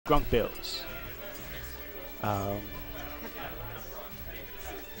Grunk Billz.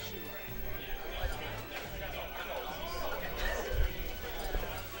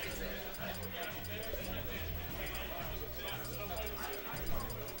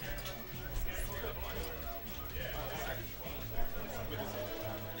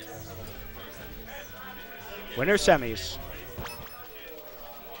 Winner semis.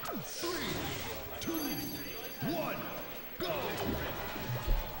 3, 2, 1, go!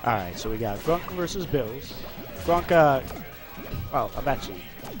 Alright, so we got Grunk versus Billz. Grunk, well, I'm actually,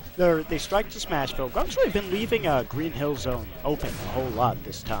 they strike to Smashville. Grunk's really been leaving Green Hill Zone open a whole lot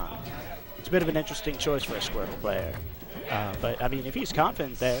this time. It's a bit of an interesting choice for a Squirtle player. But, I mean, if he's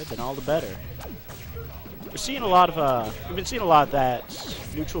confident there, then all the better. We're seeing a lot of, we've been seeing a lot of that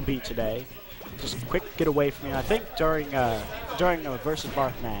neutral beat today. Just a quick get away from you. I think during a versus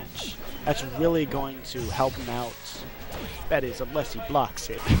Marth match, that's really going to help him out. That is, unless he blocks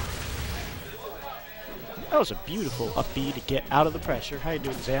it. That was a beautiful up B to get out of the pressure. How you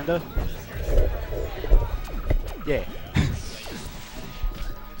doing, Xander? Yeah.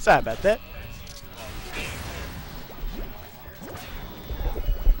 Sorry about that.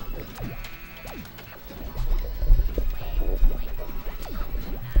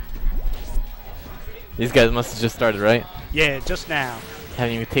 These guys must have just started, right? Yeah, just now.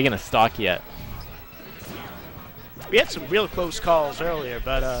 Haven't even taken a stock yet. We had some real close calls earlier,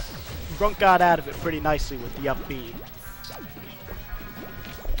 but Grunk got out of it pretty nicely with the up B.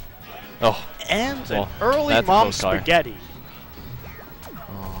 Oh. And well, an early that's a mom close call. spaghetti.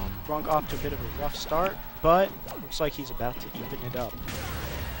 Grunk off to a bit of a rough start, but looks like he's about to even it up.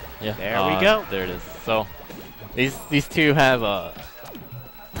 Yeah. There we go. There it is. So these two have a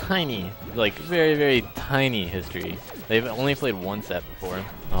tiny, like very, very tiny history. They've only played one set before.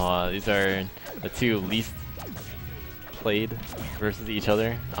 These are the two least played versus each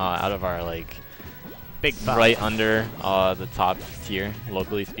other out of our like Big five. right under the top tier,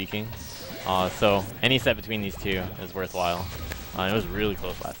 locally speaking. So any set between these two is worthwhile. It was really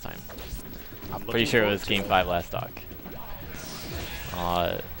close last time. I'm Pretty sure it was Game 5 last stock.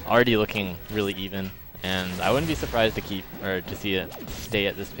 Already looking really even, and I wouldn't be surprised to see it stay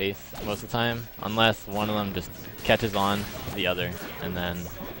at this pace most of the time, unless one of them just catches on to the other, and then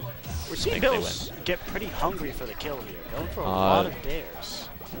we're seeing Billz get pretty hungry for the kill here, going for a lot of dares.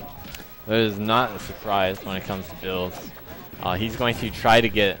 That is not a surprise when it comes to Billz. He's going to try to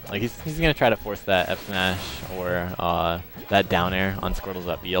get, like, he's going to try to force that F smash or that down air on Squirtle's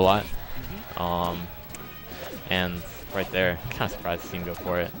up B a lot. And right there, kind of surprised to see him go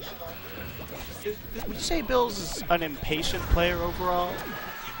for it. Would you say Billz is an impatient player overall?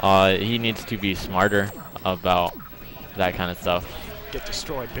 He needs to be smarter about that kind of stuff. Get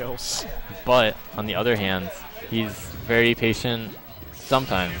destroyed, Billz. But on the other hand, he's very patient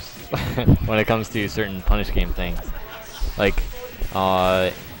sometimes when it comes to certain punish game things. Like,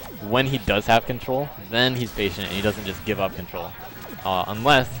 when he does have control, then he's patient and he doesn't just give up control.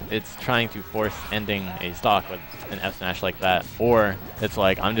 Unless it's trying to force ending a stock with an F smash like that, or it's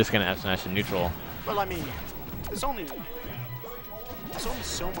like, I'm just going to F smash in neutral. Well, I mean, there's only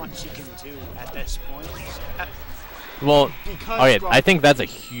so much you can do at this point. Well, okay, I think that's a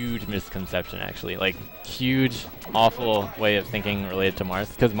huge misconception, actually. Like, huge, awful way of thinking related to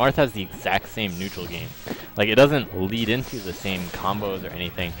Marth, because Marth has the exact same neutral game. Like, it doesn't lead into the same combos or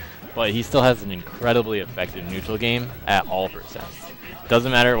anything, but he still has an incredibly effective neutral game at all percents.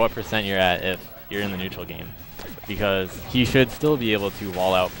 Doesn't matter what percent you're at if you're in the neutral game, because he should still be able to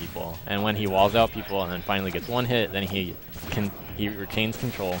wall out people, and when he walls out people and then finally gets one hit, then he retains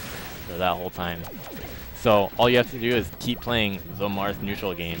control for that whole time. So all you have to do is keep playing the Marth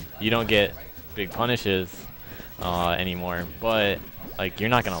neutral game. You don't get big punishes anymore, but like, you're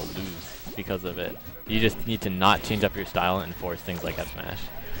not gonna lose because of it. You just need to not change up your style and force things like F smash.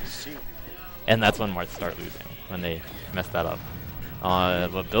 And that's when Marth start losing, when they mess that up.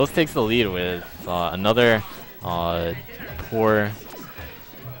 But Billz takes the lead with another poor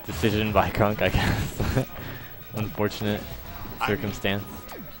decision by Grunk, I guess. Unfortunate circumstance.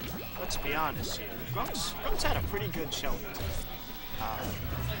 Let's be honest here. Grunk's had a pretty good showing.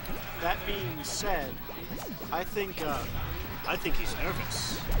 That being said, I think he's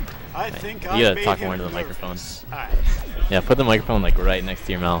nervous. You gotta talk more into the microphone. Alright. Yeah, put the microphone like right next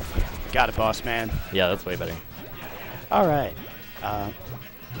to your mouth. Got it, boss man. Yeah, that's way better. Alright.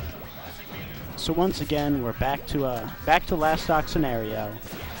 So once again, we're back to last stock scenario.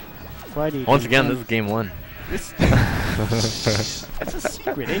 Friday. Once again, this is game 1. That's a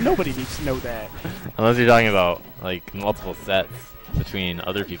secret. Ain't nobody needs to know that. Unless you're talking about like multiple sets between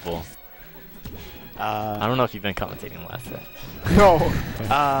other people. I don't know if you've been commentating last set. No.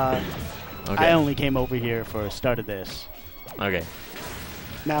 Okay. I only came over here for a start of this. Okay.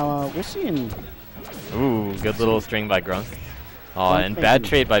 Now, we're seeing... Ooh, good little string by Grunk. Grunk And bad making-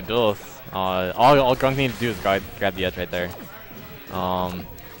 trade by Billz. All Grunk needs to do is grab the edge right there.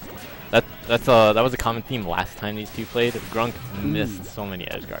 That was a common theme last time these two played. Grunk missed so many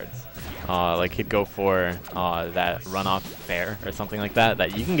edge guards. Like he'd go for that runoff fair or something like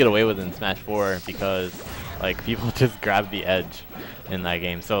that you can get away with in Smash 4 because like people just grab the edge in that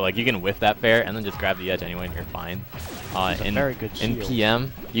game. So like you can whiff that fair and then just grab the edge anyway and you're fine. In very good in shield.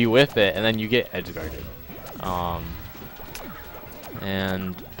 PM you whiff it and then you get edge guarded.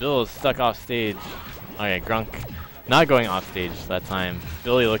 And Bill is stuck off stage. Okay, Grunk not going off stage that time.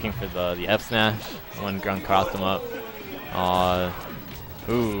 Billy looking for the F smash when Grunk crossed him up.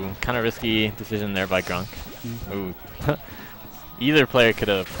 Ooh, kind of risky decision there by Grunk. Ooh. Either player could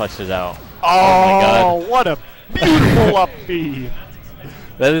have pushed it out. Oh, my god. What a beautiful up B.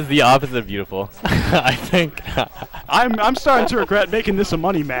 That is the opposite of beautiful. I think. I'm starting to regret making this a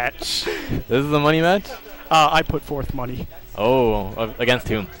money match. This is a money match? I put forth money. Oh, against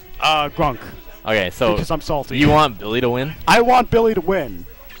whom? Grunk. Okay, so Because I'm salty. you want Billy to win? I want Billy to win.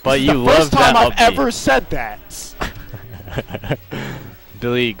 But This is you the love first that time I've up B. ever said that.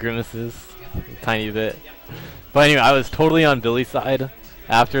 Billy grimaces a tiny bit. But anyway, I was totally on Billy's side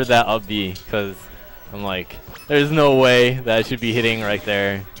after that up B because I'm like, there's no way that should be hitting right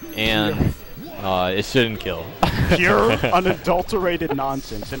there, and it shouldn't kill. Pure, unadulterated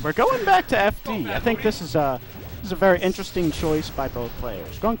nonsense. And we're going back to FD. I think this is a very interesting choice by both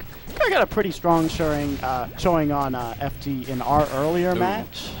players. Grunk got a pretty strong showing on FD in our earlier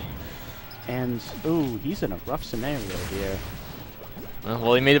match. And, ooh, he's in a rough scenario here.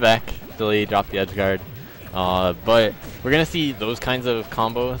 Well, he made it back. Billy dropped the edge guard. But we're going to see those kinds of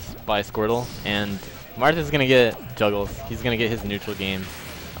combos by Squirtle. And Marth is going to get juggles. He's going to get his neutral game.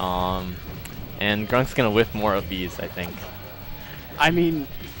 And Grunk's going to whiff more of B's, I think. I mean,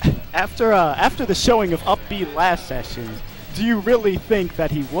 after the showing of up B last session, do you really think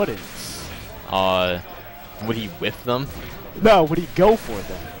that he wouldn't? Would he whiff them? No, would he go for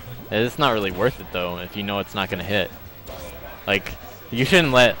them? It's not really worth it, though, if you know it's not going to hit. Like, you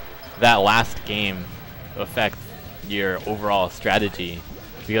shouldn't let that last game affect your overall strategy,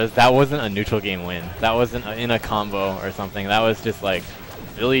 because that wasn't a neutral game win. That wasn't in a combo or something. That was just like,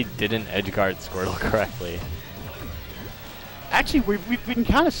 Billy didn't edgeguard Squirtle correctly. Actually, we've been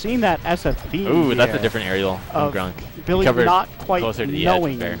kind of seeing that as a theme. Ooh, that's a here different aerial from of Grunk. Billy Covered not quite closer to the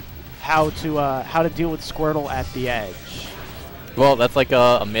knowing edge there. how to deal with Squirtle at the edge. Well, that's like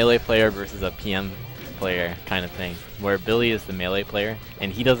a melee player versus a PM player kind of thing, where Billy is the melee player,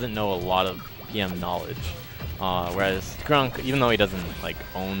 and he doesn't know a lot of PM knowledge. Whereas Grunk, even though he doesn't like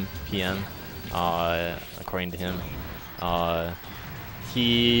own PM, according to him,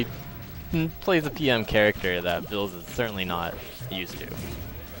 he plays a PM character that Billz is certainly not used to.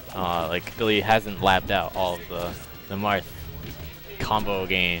 Like Billy hasn't lapped out all of the Marth combo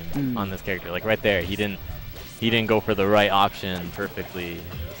game on this character. Like right there, he didn't go for the right option perfectly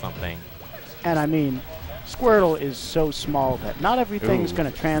or something. And I mean, Squirtle is so small that not everything's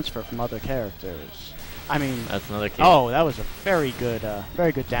going to transfer from other characters. I mean, That's another case. oh, that was a very good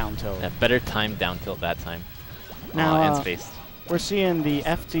down tilt. Yeah, better time down tilt that time. Now, And space. We're seeing the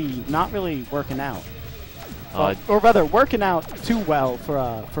FD not really working out. Uh, or rather, working out too well for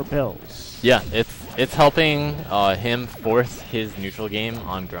Billz. Yeah, it's helping him force his neutral game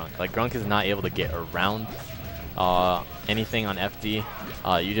on Grunk. Like Grunk is not able to get around anything on FD.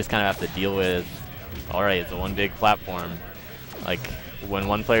 You just kind of have to deal with, all right, it's a one big platform. Like when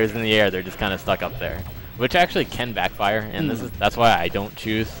one player is in the air, they're just kind of stuck up there, which actually can backfire. And that's why I don't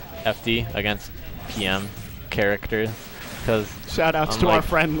choose FD against PM characters. Because Shout outs to our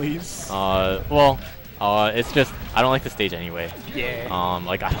friendlies. it's just I don't like the stage anyway. Yeah.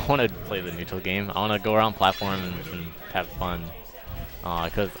 Like I don't want to play the neutral game. I want to go around platforms and have fun.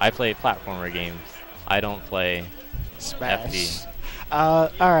 Because I play platformer games. I don't play Smash. FD.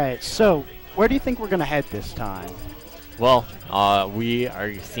 Alright, so where do you think we're going to head this time? Well, we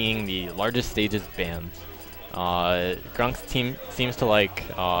are seeing the largest stages banned. Grunk's team seems to like,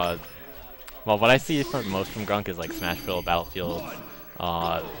 well, what I see most from Grunk is like Smashville, Battlefield,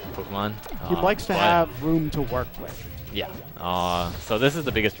 Pokemon. He likes to have room to work with. Yeah. So this is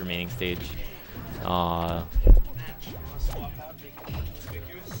the biggest remaining stage.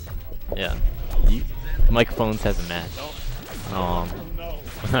 Yeah. Mike Phones has a match.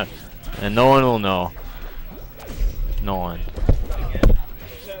 And no one will know. No one.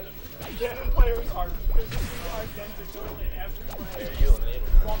 Players are identical in every way.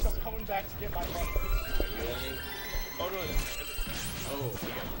 back to get my money. Oh, no. Oh.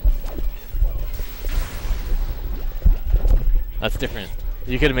 That's different.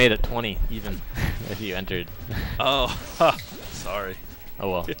 You could have made it 20 even if you entered. Oh, sorry. Oh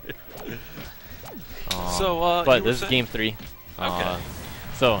well. So, but this is game 3. Okay.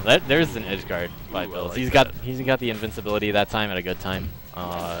 So there's an edge guard by Billz. like He's got the invincibility that time at a good time.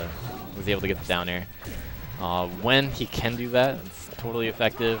 Was able to get the down air. When he can do that, it's totally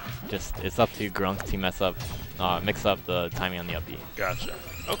effective. Just it's up to Grunk to mix up the timing on the up B. Gotcha.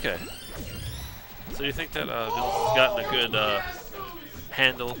 Okay. So you think that Billz has gotten a good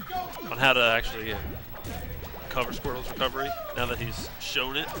handle on how to actually cover Squirtle's recovery now that he's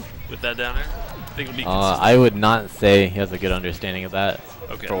shown it with that down air? I think it'll be consistent. I would not say he has a good understanding of that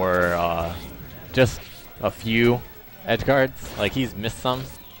Okay. for just a few edge guards. Like he's missed some,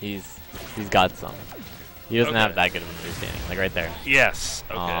 he's got some. He doesn't have that good of an understanding. Like right there. Yes.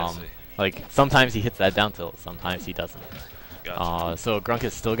 Okay. I see. Like sometimes he hits that down tilt, sometimes he doesn't. Gotcha. So Grunk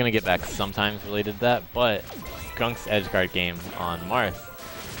is still gonna get back sometimes related to that, but Grunk's edge guard game on Marth,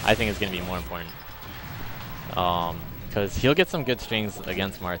 I think is gonna be more important. Because he'll get some good strings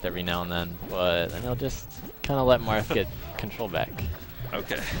against Marth every now and then, but then he'll just kind of let Marth get control back.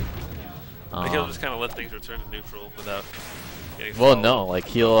 Okay. Like he'll just kind of let things return to neutral without getting. Well, no, like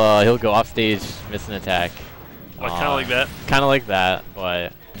he'll go off stage, miss an attack. Like kind of like that. Kind of like that,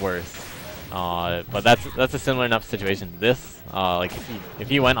 but worse. But that's a similar enough situation to this. Like if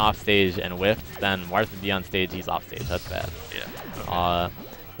he went off stage and whiffed, then Marth would be on stage. He's off stage. That's bad. Yeah. Okay.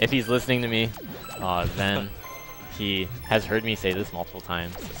 If he's listening to me, then he has heard me say this multiple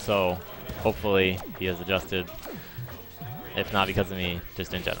times. So hopefully he has adjusted. If not because of me,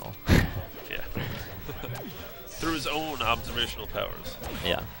 just in general. Yeah. Through his own observational powers.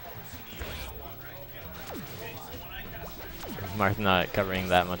 Yeah. Marth not covering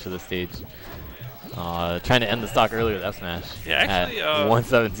that much of the stage. Trying to end the stock early with F smash. Yeah, actually, at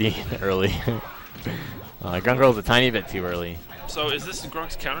 117 early. Grunk rolls a tiny bit too early. So is this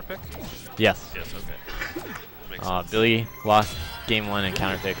Grunk's counter pick? Yes. Yes. Okay. Makes sense. Billy lost game 1 and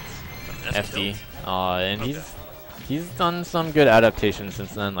counterpicked F FD. tilt? And he's done some good adaptations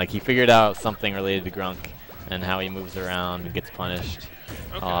since then. Like he figured out something related to Grunk and how he moves around and gets punished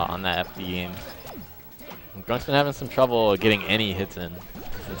on that FD game. And Grunk's been having some trouble getting any hits in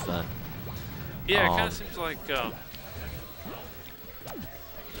since then. Yeah, it kind of seems like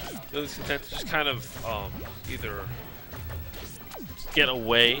Billy's content to just kind of either get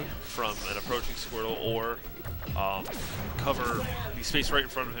away from an approaching Squirtle or cover the space right in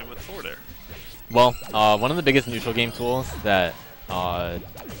front of him with forward air. Well, one of the biggest neutral game tools that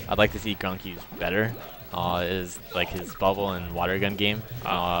I'd like to see Grunk use better is like his bubble and water gun game,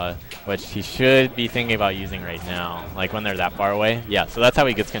 which he should be thinking about using right now, like when they're that far away. Yeah, so that's how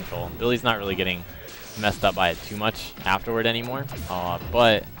he gets control. Billy's not really getting messed up by it too much afterward anymore,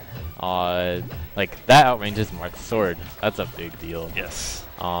 but like that outranges Marth's sword. That's a big deal. Yes.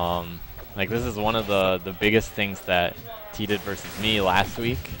 Like this is one of the biggest things that T did versus me last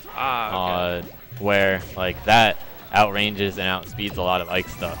week, Okay. where like that outranges and outspeeds a lot of Ike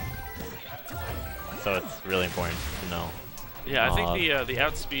stuff. So it's really important to know. Yeah, I think the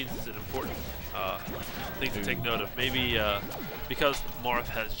outspeeds is an important thing to take note of. Maybe because Marth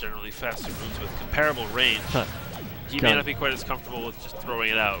has generally faster moves with comparable range, he may not be quite as comfortable with just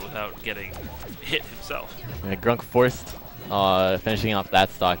throwing it out without getting hit himself. Yeah, Grunk forced finishing off that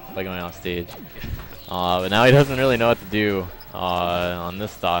stock by going off stage. But now he doesn't really know what to do on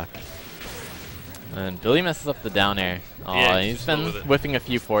this stock. And Billy messes up the down air. He's been whipping a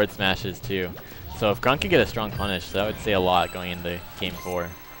few forward smashes too. So if Grunk could get a strong punish, that would say a lot going into game 4.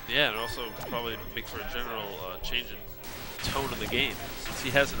 Yeah, and also probably make for a general change in tone of the game, since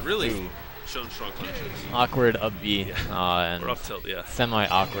he hasn't really shown strong punishes. Awkward up B and or up tilt, yeah.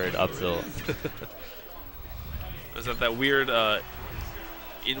 Semi-awkward up tilt. Is that weird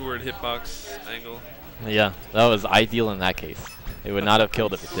inward hitbox angle? Yeah, that was ideal in that case. It would not have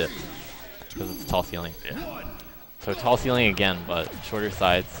killed if it tipped, because it's tall ceiling. Yeah. So tall ceiling again, but shorter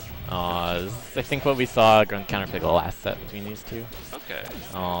sides. This is, I think, what we saw Grunk counterpick the last set between these two. Okay.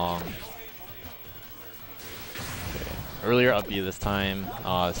 Earlier up B this time,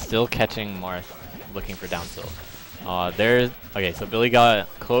 still catching Marth, looking for down tilt. Okay, so Billy got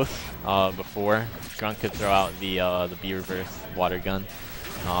close before Grunk could throw out the B reverse water gun.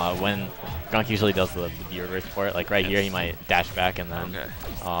 When Grunk usually does the B reverse for it, like right here he might dash back and then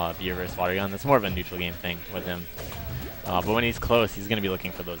B reverse water gun. That's more of a neutral game thing with him. But when he's close, he's gonna be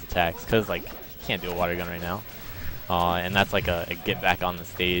looking for those attacks because like he can't do a water gun right now, and that's like a get back on the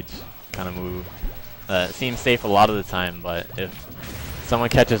stage kind of move. It seems safe a lot of the time, but if someone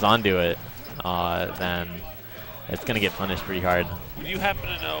catches onto it, then it's gonna get punished pretty hard. Do you happen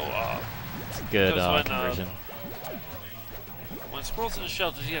to know? It's a good when, conversion. When Squirtle's in the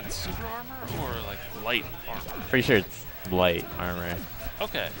shell, does he have super armor or like light armor? Pretty sure it's light armor.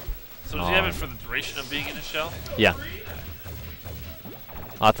 Okay. So does he have it for the duration of being in his shell? Yeah.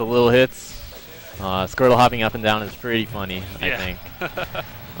 Lots of little hits. Squirtle hopping up and down is pretty funny, I think.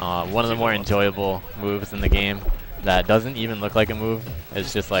 One of the more enjoyable moves in the game that doesn't even look like a move.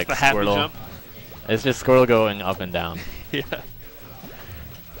 It's just like the happy Squirtle. jump. It's just Squirtle going up and down. Yeah.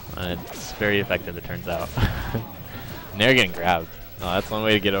 And it's very effective, it turns out. And they're getting grabbed. That's one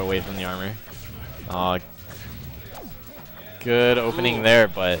way to get away from the armor. Good opening there,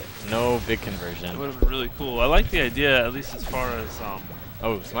 but no big conversion. It would have been really cool. I like the idea, at least as far as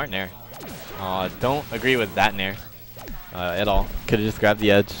Oh, smart nair. Don't agree with that nair at all. Could have just grabbed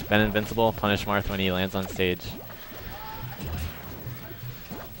the edge, been invincible, punish Marth when he lands on stage.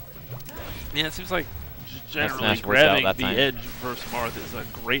 Yeah, it seems like generally smash worked out grabbing that the time. edge versus Marth is a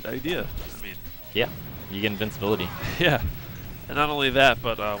great idea. I mean, Yeah, you get invincibility. yeah. And not only that,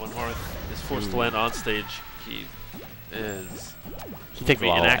 but when Marth is forced to land on stage, he takes a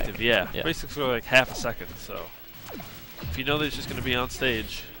while inactive. back. Yeah, Yeah. basically for like half a second. So if you know that he's just going to be on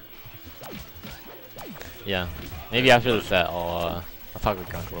stage, Yeah, maybe after the set I'll talk with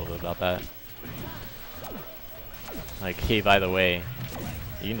Grunk a little bit about that. Like, hey, by the way,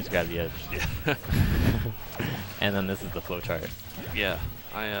 you can just grab the edge. yeah, And then this is the flowchart. yeah.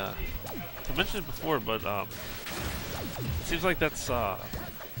 I mentioned it before, but it seems like that's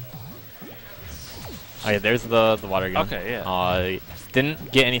Okay, there's the water gun. Okay, yeah.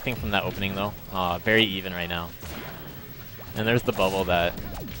 Didn't get anything from that opening though. Very even right now. And there's the bubble that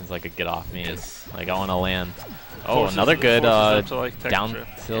is like a get off me. Yes. Like I want to land. Oh, Forces- another good forces them to, like, tech down trip.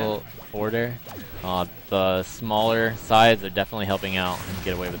 tilt order. The smaller sides are definitely helping out and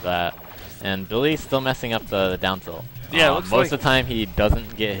get away with that. And Billy's still messing up the down tilt. Yeah, it looks most like of the time he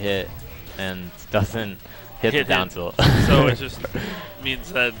doesn't get hit and doesn't hit the Hit down him. tilt. So it just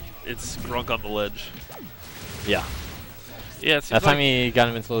means that it's Grunk on the ledge. Yeah. Yeah, it seems That like time he got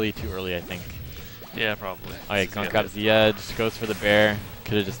invincibility too early, I think. yeah, probably. Okay, Since he Grunk got grabs hit. the edge, goes for the bear.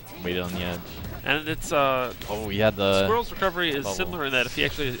 Could have just waited on the edge. And it's Oh, we had the Squirrel's recovery is bubble. similar in that if he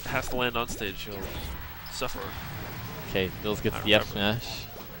actually has to land on stage, he'll suffer. Okay, Billz gets I the F remember. smash.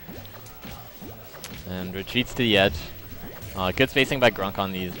 And retreats to the edge. Good spacing by Grunk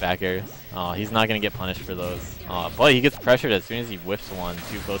on these back airs. He's not going to get punished for those. But he gets pressured as soon as he whiffs one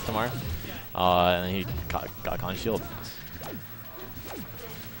too close to Marth. And he got con shield.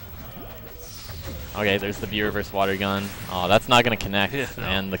 Okay, there's the B reverse water gun. That's not going to connect. Yeah, no.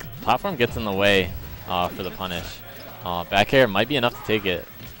 And the platform gets in the way for the punish. Back air might be enough to take it.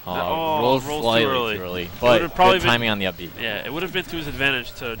 Rolls rolls too slightly early. too early. It But would've probably good been- timing on the upbeat. Yeah, it would have been to his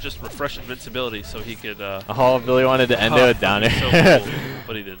advantage to just refresh invincibility so he could. Oh, Billy wanted to end it down that'd be air. so cool,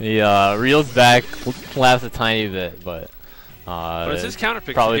 but he didn't. He reels back, laughs a tiny bit, but But it's his counter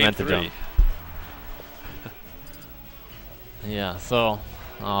pick probably for game meant to 3. jump. Yeah, so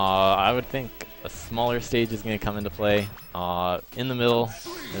I would think a smaller stage is going to come into play. In the middle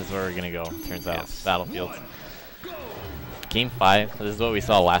is where we're going to go, turns out. Yes. Battlefield. Game 5, this is what we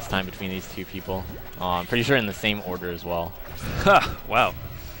saw last time between these two people. I'm pretty sure in the same order as well. Ha! Wow.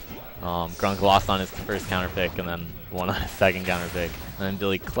 Grunk lost on his first counter pick and then won on his second counter pick. And then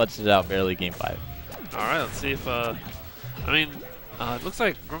Billy clutched it out barely game 5. All right, let's see if. I mean, it looks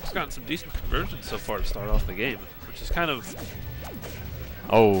like Grunk's gotten some decent conversions so far to start off the game, which is kind of.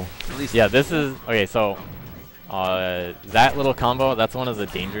 Oh, At least yeah, this is, okay, so that little combo, that's one of the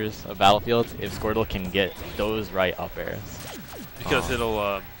dangers of Battlefields, if Squirtle can get those right up airs. because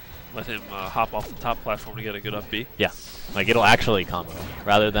it'll let him hop off the top platform to get a good up B. Yeah, like it'll actually combo,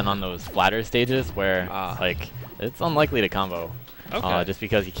 rather than on those flatter stages where, like, it's unlikely to combo, Okay. just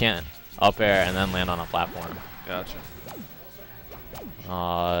because he can't up air and then land on a platform. Gotcha.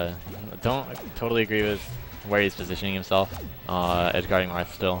 Don't totally agree with where he's positioning himself, edge guarding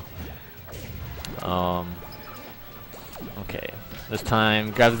Marth still. Okay, this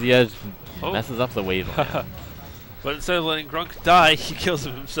time grabs the edge, Oh. messes up the wave on him. But instead of letting Grunk die, he kills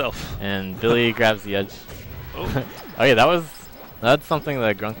him himself. And Billy grabs the edge. Oh, Okay, that's something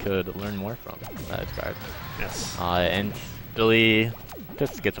that Grunk could learn more from, that edge guard. yes. And Billy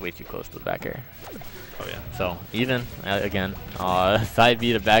just gets way too close to the back air. Oh, yeah. So, even, again, side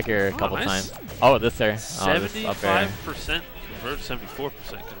B to back air a couple nice. times. Oh, this there. This up air. 75% convert, 74%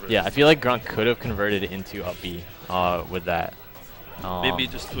 convert. Yeah, I feel like Grunk could have converted into up B with that. Maybe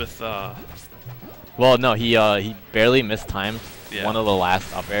just with. Well, no, he barely mistimed Yeah. one of the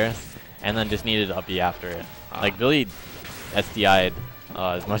last up airs, and then just needed up B after it. Like Billy SDI'd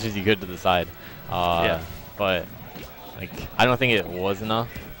as much as you could to the side. Yeah. But like I don't think it was enough.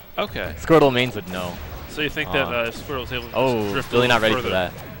 Okay. Squirtle mains would know. So you think that if Squirtle's able to Oh, drift Billy a not little ready for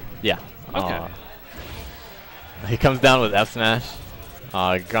further. that. Yeah. Okay. He comes down with F smash.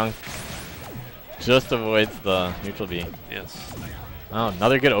 Grunk just avoids the neutral B. Yes. Oh,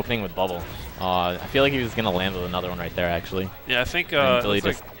 another good opening with bubble. I feel like he was gonna land with another one right there actually. Yeah, I think And Billy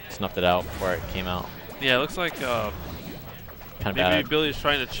looks just snuffed it out before it came out. yeah, it looks like Kind of maybe bad. Billy's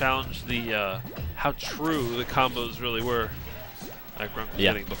trying to challenge the how true the combos really were that Grunk was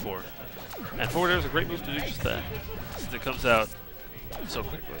getting before. And forward air is a great move to do just that, since it comes out so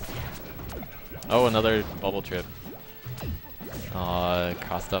quickly. Oh, another bubble trip.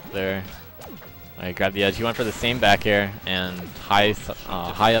 Crossed up there. I grabbed the edge. He went for the same back air, and high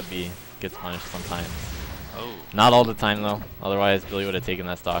up B gets punished sometimes. Oh. Not all the time though. Otherwise, Billy would have taken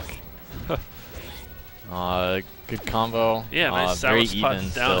that stock. Good combo. Yeah, nice very sour spot even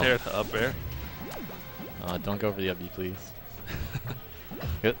down still. air to up air. Don't go for the up B, please.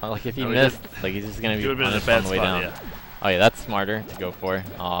 Like if he No, he missed, like he's just gonna be He would have been in a punished bad on the way spot, down. yeah. Oh yeah, that's smarter to go for.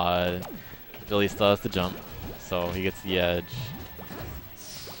 Billy still has to jump, so he gets the edge.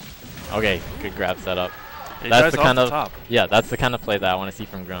 Okay, good grab setup. And he That's tries the off kind the of top. yeah, that's the kind of play that I want to see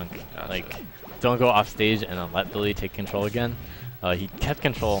from Grunk. Gotcha. Like, don't go off stage and then let Billy take control again. He kept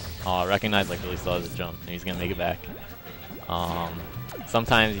control, recognized like Billy still has a jump, and he's gonna make it back.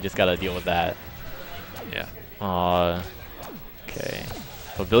 Sometimes you just gotta deal with that. Yeah. Okay.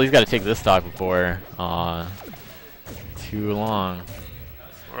 But Billy's got to take this stock before too long.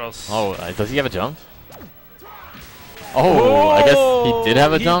 Or else. Oh, does he have a jump? Oh, I guess he did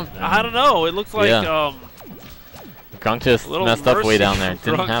have a jump. I don't know. It looks like Grunk just little messed up way mercy down there.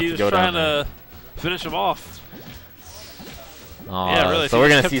 from Didn't Grunk. have He to was go down trying there. to finish him off. Yeah, really, so he we're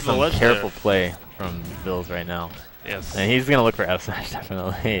just gonna kept see to the some ledge careful there. play from Billz right now. Yes. And he's gonna look for F smash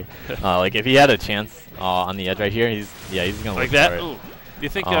definitely. Like if he had a chance on the edge right here, he's gonna Like look that? for it. Ooh. Do you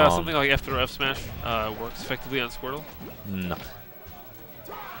think something like F throw F smash works effectively on Squirtle? No.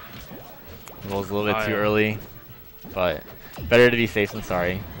 Rolls a little bit Oh, too yeah. early, but better to be safe than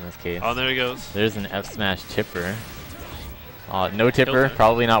sorry in this case. Oh, there he goes. There's an F smash tipper. No tipper, it.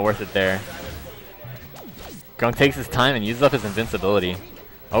 probably not worth it there. Grunk takes his time and uses up his invincibility.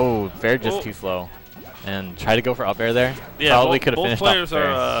 Oh, fair just too slow. And try to go for up air there. Yeah, Probably could have both finished players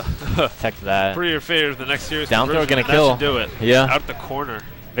off fair. are Tech that. pretty afraid of the next series. Down throw conversion, gonna and that kill. should do it. Yeah. Out the corner.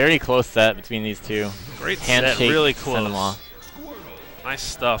 Very close set between these two. Great Handshake, set. Really send him close. off. Nice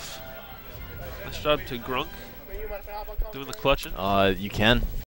stuff. Nice job to Grunk. Doing the clutching. You can.